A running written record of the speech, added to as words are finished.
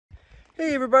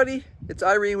Hey everybody, it's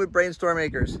Irene with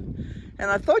BrainStormAcres,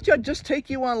 and I thought I'd just take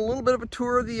you on a little bit of a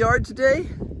tour of the yard today.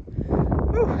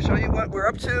 Show you what we're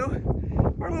up to.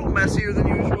 We're a little messier than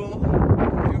usual,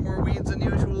 a few more weeds than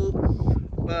usual,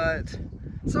 but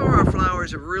some of our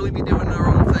flowers have really been doing their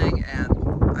own thing,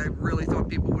 and I really thought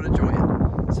people would enjoy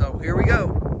it. So here we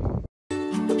go.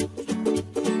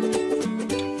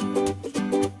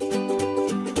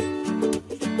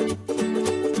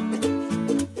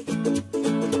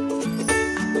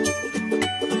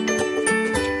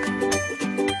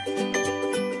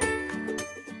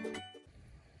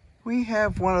 We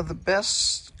have one of the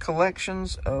best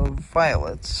collections of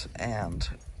violets and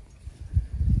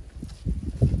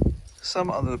some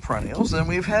other perennials than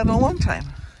we've had in a long time.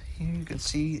 Here you can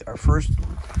see our first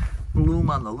bloom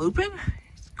on the lupin.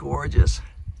 It's gorgeous.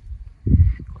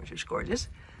 Gorgeous, gorgeous.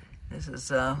 This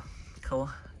is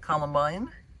columbine.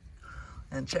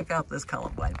 And check out this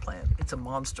columbine plant. It's a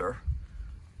monster.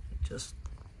 Just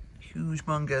huge,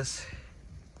 humongous.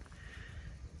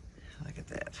 Look at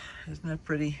that. Isn't that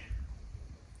pretty?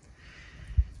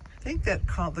 I think that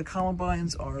the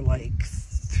columbines are like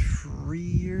 3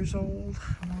 years old,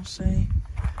 I want to say.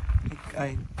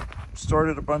 I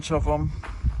started a bunch of them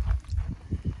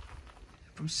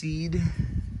from seed.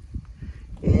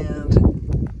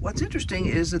 And what's interesting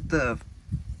is that the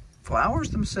flowers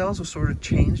themselves have sort of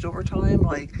changed over time.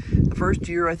 Like the first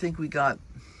year, I think we got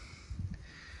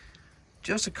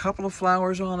just a couple of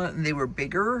flowers on it and they were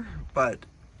bigger, but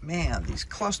man, these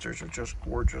clusters are just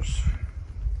gorgeous.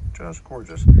 Just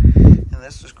gorgeous. And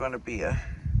this is going to be a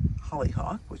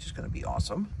hollyhock, which is going to be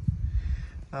awesome.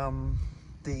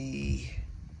 The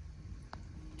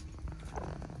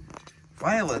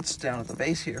violets down at the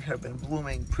base here have been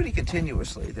blooming pretty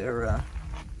continuously. They're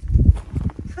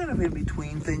kind of in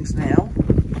between things now.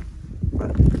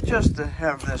 But just to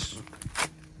have this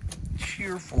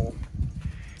cheerful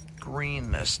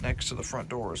greenness next to the front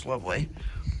door is lovely.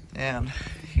 And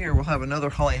here we'll have another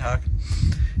hollyhock.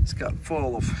 It's got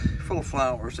full of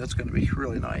flowers. That's going to be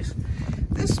really nice.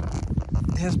 This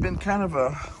has been kind of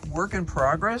a work in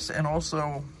progress, and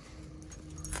also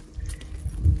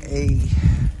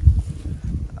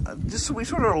just we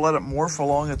sort of let it morph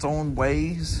along its own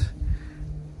ways.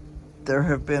 There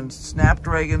have been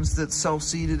snapdragons that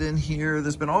self-seeded in here.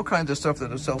 There's been all kinds of stuff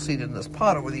that have self-seeded in this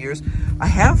pot over the years. I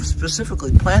have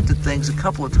specifically planted things a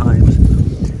couple of times.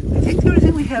 I think the only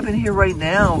thing we have in here right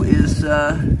now is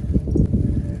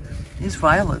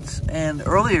violets, and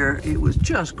earlier it was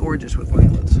just gorgeous with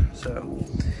violets. So,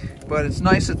 but it's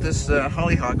nice that this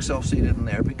hollyhock self-seeded in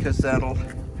there, because that'll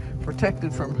protect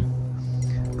it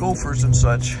from gophers and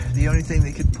such. The only thing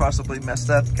that could possibly mess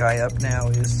that guy up now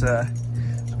is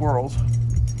squirrels.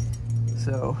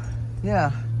 So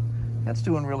yeah, that's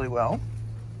doing really well.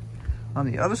 On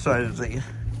the other side of the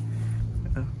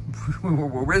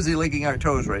we're busy licking our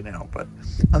toes right now, but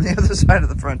on the other side of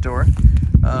the front door,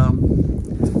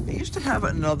 I used to have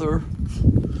another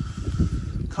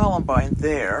columbine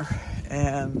there,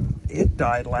 and it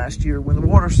died last year when the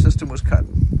water system was cut.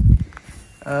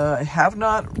 I have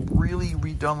not really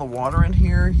redone the water in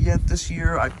here yet this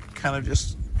year. I kind of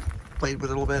just played with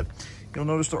it a little bit. You'll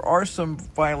notice there are some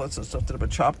violets and stuff that have been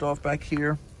chopped off back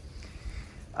here.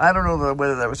 I don't know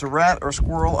whether that was a rat or a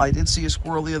squirrel. I did see a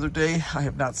squirrel the other day. I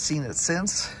have not seen it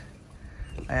since.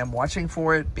 I am watching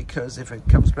for it, because if it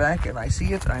comes back and I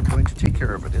see it, I'm going to take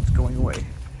care of it. It's going away.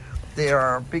 They are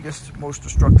our biggest, most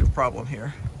destructive problem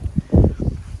here.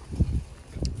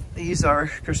 These are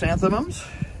chrysanthemums,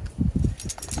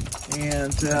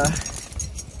 and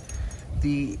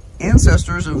the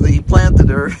ancestors of the plant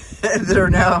that are that are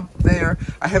now there.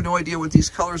 I have no idea what these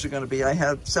colors are going to be. I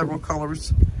had several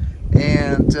colors,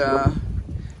 and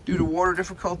due to water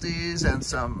difficulties and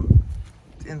some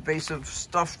invasive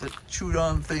stuff that chewed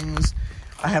on things,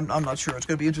 I'm not sure. It's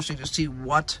going to be interesting to see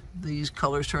what these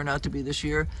colors turn out to be this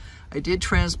year. I did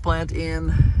transplant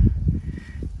in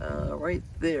right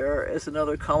there as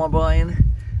another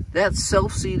columbine. That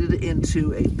self-seeded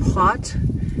into a pot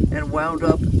and wound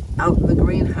up out in the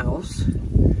greenhouse.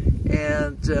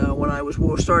 And when I was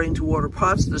starting to water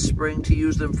pots this spring to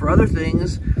use them for other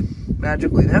things,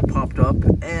 magically that popped up.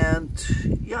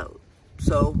 And yeah,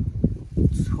 so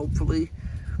hopefully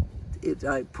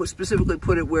I specifically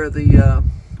put it where the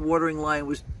watering line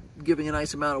was giving a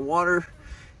nice amount of water,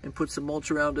 and put some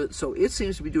mulch around it. So it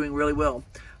seems to be doing really well.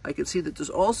 I can see that there's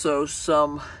also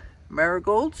some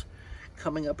marigolds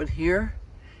coming up in here,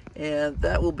 and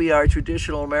that will be our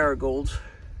traditional marigolds.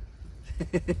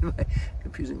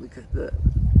 Confusing the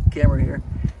camera here.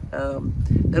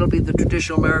 That'll be the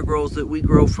traditional marigolds that we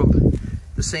grow from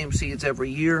the same seeds every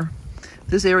year.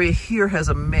 This area here has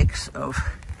a mix of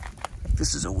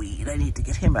this is a weed. I need to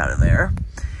get him out of there.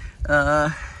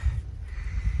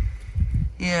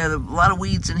 Yeah, there's a lot of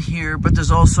weeds in here, but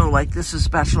there's also, like, this is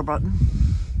bachelor button.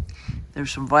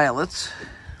 There's some violets,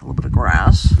 a little bit of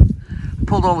grass. I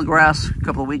pulled all the grass a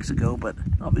couple of weeks ago, but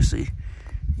obviously,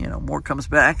 you know, more comes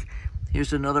back.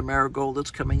 Here's another marigold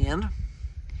that's coming in.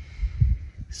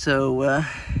 So,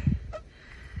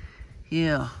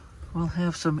 yeah, we'll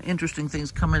have some interesting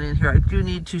things coming in here. I do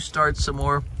need to start some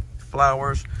more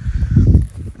flowers.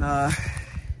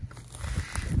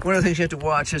 One of the things you have to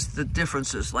watch is the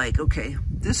differences. Like, okay,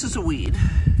 this is a weed,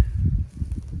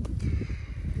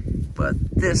 but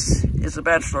this is a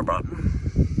bachelor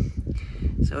button.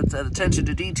 So it's that attention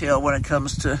to detail when it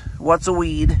comes to what's a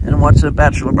weed and what's a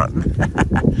bachelor button.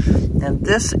 And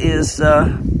this is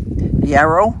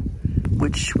yarrow,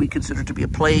 which we consider to be a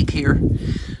plague here.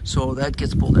 So that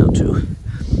gets pulled out too.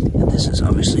 And this is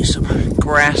obviously some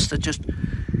grass that just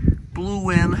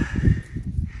blew in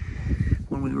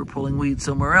when we were pulling weeds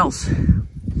somewhere else.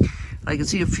 I can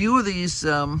see a few of these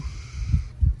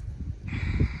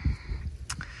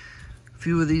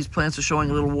plants are showing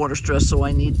a little water stress, so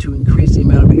I need to increase the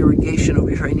amount of irrigation over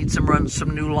here. I need to run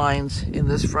some new lines in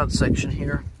this front section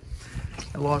here.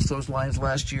 I lost those lines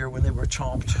last year when they were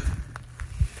chomped.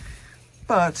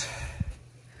 But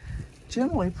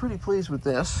generally pretty pleased with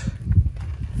this.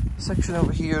 Section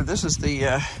over here, this is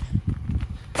the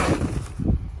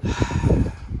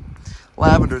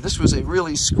lavender. This was a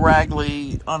really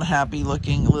scraggly, unhappy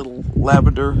looking little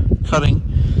lavender cutting.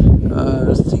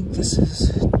 I think this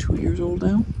is 2 years old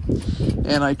now.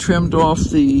 And I trimmed off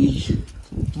the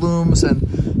blooms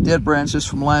and dead branches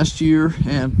from last year,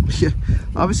 and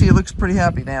obviously it looks pretty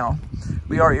happy now.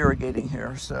 We are irrigating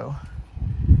here, so.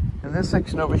 And this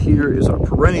section over here is our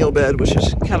perennial bed, which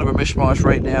is kind of a mishmash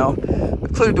right now. I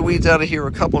cleared the weeds out of here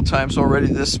a couple of times already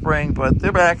this spring, but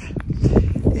they're back.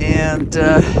 And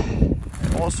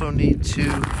I also need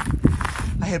to,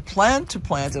 I had planned to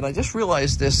plant, and I just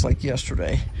realized this like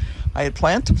yesterday, I had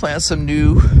planned to plant some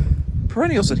new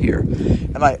perennials in here,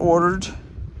 and I ordered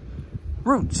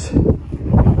roots.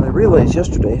 And I realized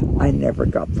yesterday I never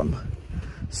got them.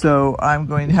 So I'm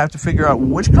going to have to figure out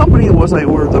which company it was I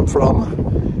ordered them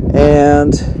from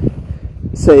and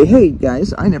say, hey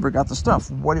guys, I never got the stuff.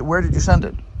 Where did you send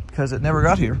it? Because it never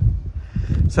got here.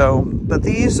 So, but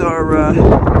these are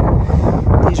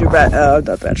not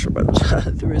bachelor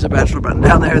buttons. There is a bachelor button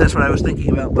down there. That's what I was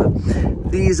thinking about.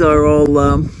 But these are all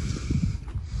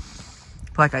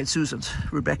black-eyed Susans,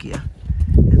 Rudbeckia.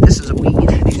 And this is a weed.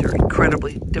 These are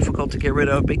incredibly difficult to get rid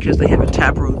of because they have a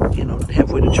taproot, you know,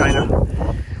 halfway to China.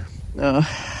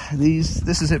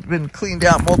 This has been cleaned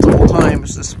out multiple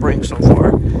times this spring so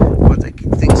far, but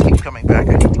things keep coming back.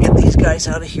 I need to get these guys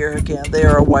out of here again. They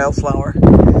are a wildflower.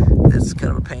 It's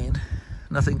kind of a pain.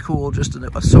 Nothing cool, just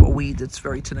a weed that's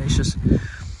very tenacious.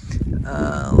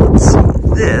 Let's see.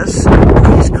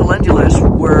 These calendulas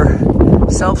were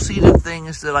self-seeded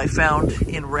things that I found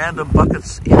in random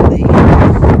buckets in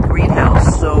the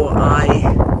greenhouse. So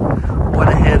I went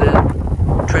ahead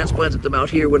and transplanted them out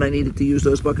here when I needed to use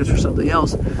those buckets for something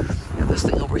else. And this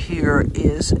thing over here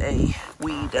is a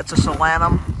weed. That's a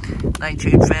solanum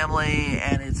nightshade family,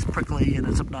 and it's prickly and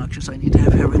it's obnoxious. I need to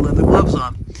have heavy leather gloves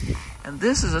on. And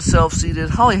this is a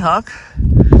self-seeded hollyhock.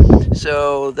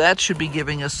 So that should be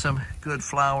giving us some good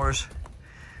flowers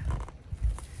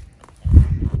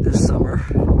this summer.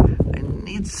 I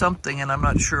need something, and I'm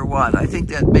not sure what. I think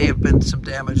that may have been some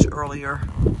damage earlier,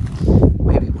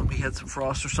 maybe when we had some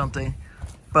frost or something.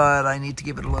 But I need to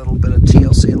give it a little bit of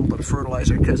TLC, a little bit of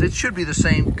fertilizer, because it should be the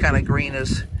same kind of green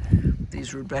as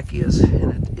these Rudbeckias,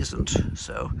 and it isn't.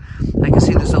 So I can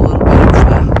see there's a little bit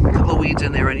of a couple of weeds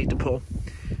in there I need to pull.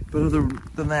 But other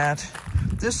than that,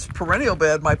 this perennial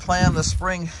bed, my plan this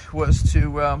spring was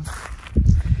to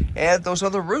add those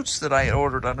other roots that I had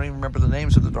ordered. I don't even remember the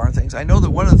names of the darn things. I know that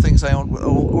one of the things I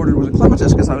ordered was a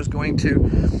clematis, because I was going to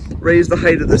raise the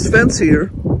height of this fence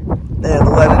here and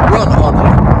let it run on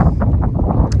there.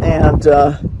 And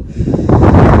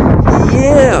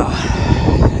yeah,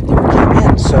 it never came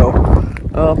in. So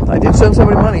I did send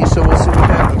somebody money, so we'll see what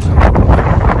happens.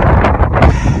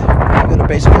 I'm going to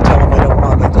basically tell them I don't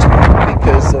want it at this point,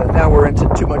 because now we're into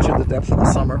too much of the depth of the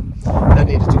summer. That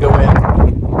needed to go in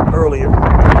earlier,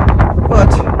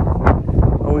 but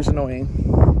always annoying.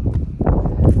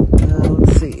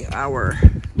 Let's see, our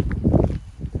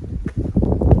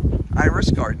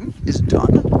iris garden is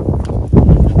done,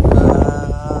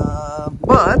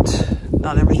 but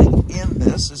not everything in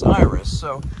this is iris.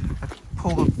 So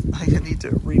I need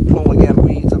to re-pull again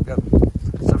weeds. I've got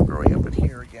stuff growing up in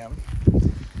here again.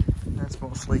 That's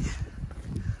mostly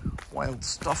wild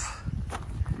stuff.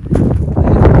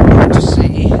 I have to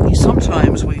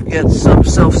sometimes we get some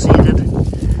self-seeded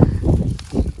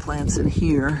plants in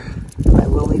here. I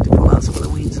will need to pull out some of the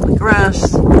weeds in the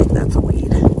grass. That's a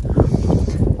weed.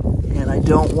 And I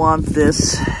don't want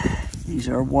this. These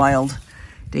are wild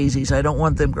daisies. I don't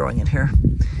want them growing in here.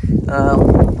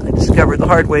 I discovered the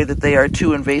hard way that they are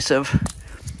too invasive,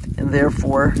 and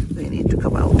therefore they need to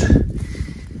come out.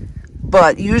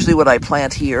 But usually what I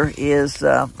plant here is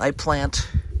I plant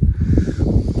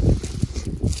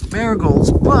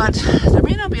marigolds, but there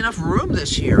may not be enough room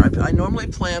this year. I normally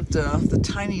plant the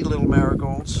tiny little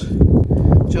marigolds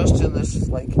just in this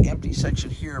like empty section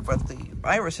here, but the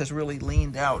iris has really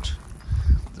leaned out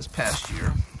this past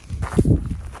year.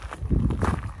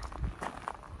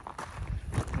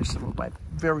 Here's some of my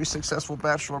very successful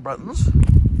bachelor buttons.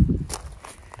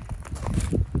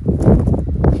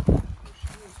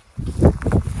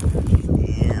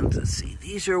 And let's see,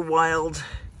 these are wild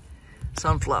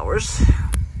sunflowers,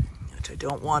 which I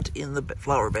don't want in the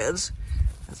flower beds.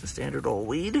 That's a standard old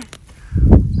weed.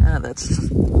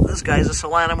 This guy's a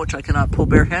solanum, which I cannot pull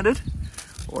barehanded,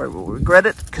 or I will regret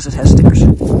it because it has stickers.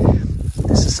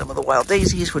 This is some of the wild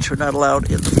daisies, which are not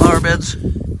allowed in the flower beds.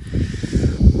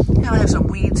 And I have some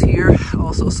weeds here,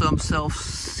 also some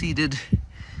self-seeded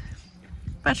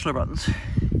bachelor buttons.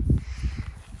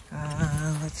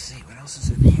 Let's see, what else is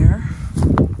in here?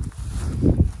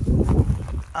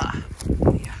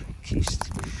 Yeah, geez.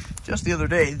 Just the other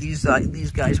day, these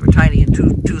guys were tiny and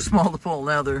too small to pull.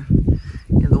 Now they're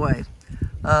in the way.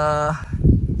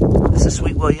 This is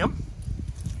Sweet William.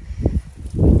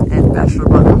 And bachelor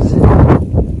buttons.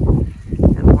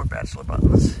 And more bachelor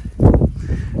buttons.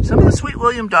 Some of the Sweet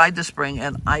William died this spring,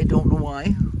 and I don't know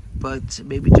why, but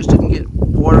maybe just didn't get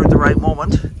water at the right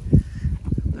moment.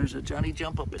 There's a Johnny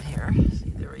Jump up in here.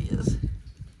 See, there he is.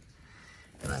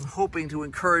 And I'm hoping to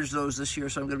encourage those this year,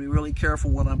 so I'm going to be really careful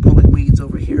when I'm pulling weeds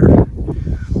over here,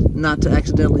 not to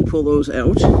accidentally pull those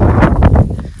out.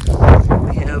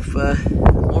 We have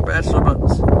more bachelor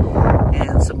buttons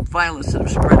and some violets that have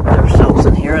spread themselves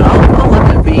in here, and I'll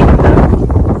let them be.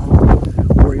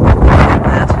 I'll worry about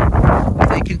that. If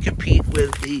they can compete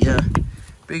with the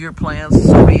bigger plants,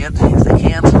 so be it. If they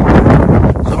can't,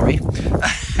 sorry.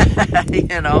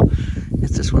 You know,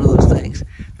 it's just one of those things.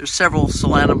 There's several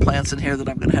solanum plants in here that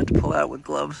I'm going to have to pull out with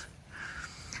gloves.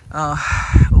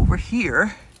 Over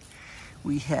here,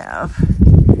 we have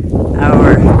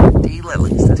our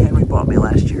daylilies that Henry bought me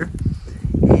last year.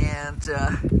 And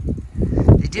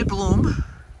they did bloom.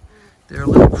 They're a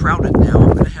little crowded now.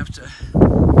 I'm going to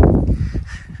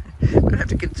have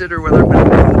to consider whether I'm going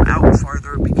to move them out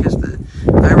farther, because the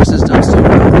iris has done so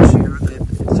well this year that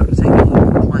it's sort of taking a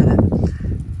little bit to plant it.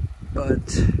 But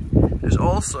there's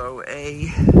also a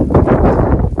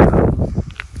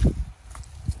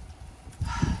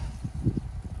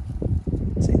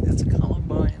see, that's a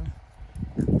columbine.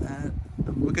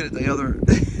 I'm looking at the other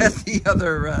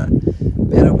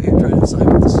bed over here, trying to decide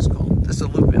what this is called. This is a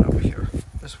lupin over here.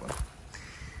 This one.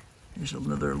 There's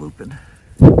another lupin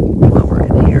flower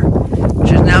in here,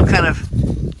 which is now kind of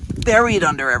buried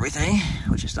under everything,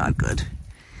 which is not good.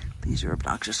 These are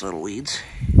obnoxious little weeds.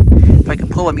 If I can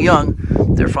pull them young,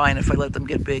 they're fine. If I let them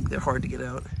get big, they're hard to get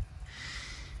out.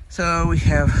 So we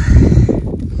have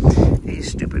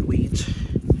these stupid weeds.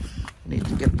 I need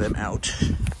to get them out.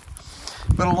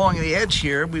 But along the edge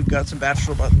here, we've got some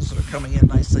bachelor buttons that are coming in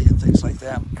nicely and things like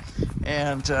that.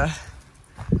 And I'm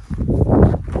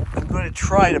going to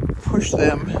try to push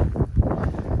them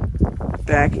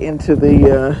back into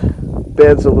the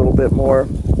beds a little bit more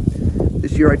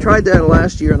this year. I tried that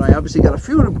last year, and I obviously got a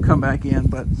few of them come back in,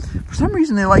 but for some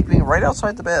reason they like being right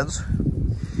outside the beds.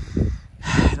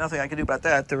 Nothing I can do about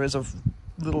that. There is a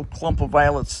little clump of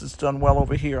violets that's done well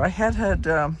over here. I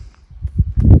had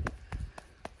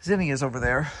zinnias over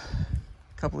there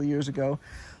a couple of years ago.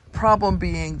 Problem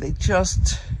being, they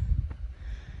just,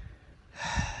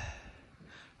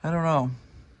 I don't know.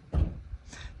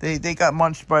 They got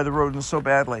munched by the rodents so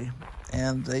badly,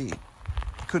 and they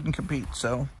couldn't compete.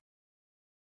 So